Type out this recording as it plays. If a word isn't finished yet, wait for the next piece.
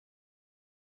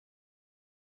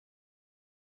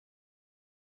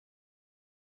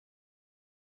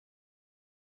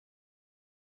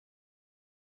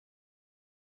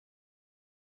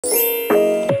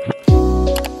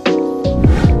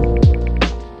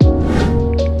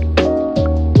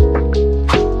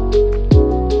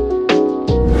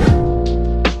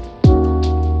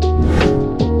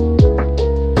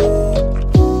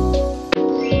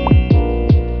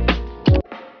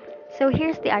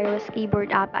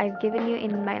keyboard app I've given you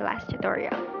in my last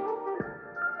tutorial.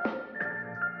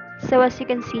 So as you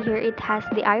can see here, it has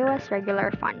the iOS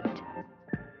regular font.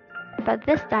 But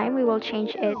this time, we will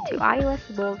change it to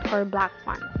iOS bold or black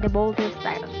font, the bolder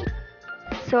style.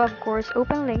 So of course,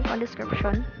 open link on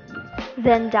description,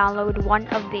 then download one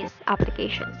of these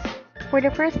applications. For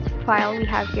the first file, we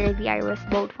have here the iOS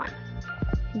bold font.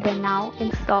 Then now,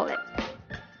 install it.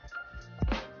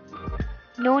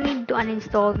 No need to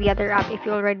uninstall the other app if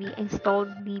you already installed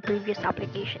the previous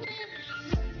application.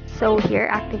 So here,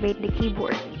 activate the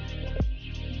keyboard.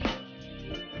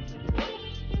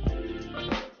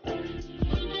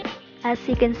 As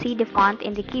you can see, the font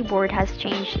in the keyboard has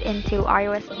changed into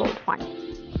iOS bold font.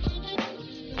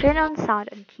 Turn on sound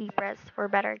and key press for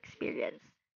better experience.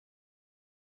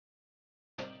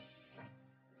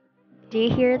 Do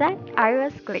you hear that?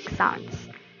 iOS click sounds.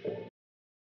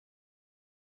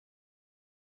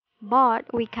 But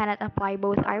we cannot apply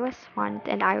both iOS font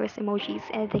and iOS emojis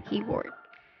in the keyboard.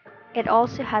 It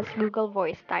also has Google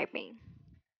Voice typing.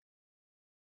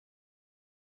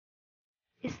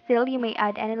 Still, you may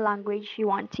add any language you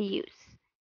want to use.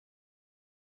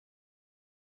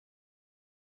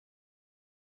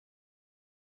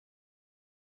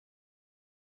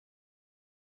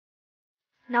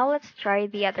 Now let's try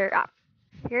the other app.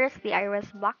 Here's the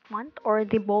iOS black font or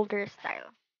the bolder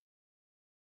style.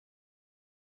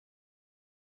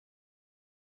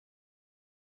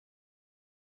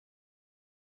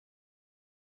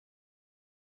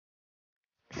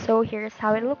 So here's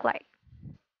how it looks like.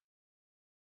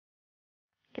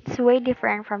 It's way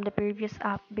different from the previous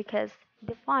app because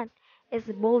the font is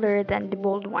bolder than the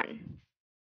bold one.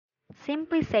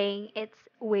 Simply saying it's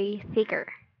way thicker.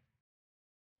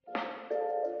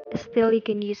 Still, you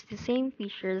can use the same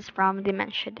features from the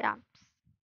mentioned apps.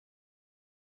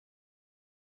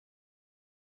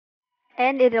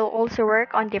 And it'll also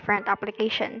work on different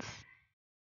applications.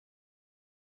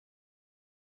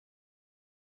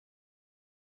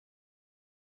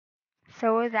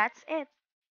 So that's it.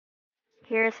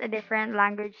 Here's a different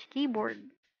language keyboard.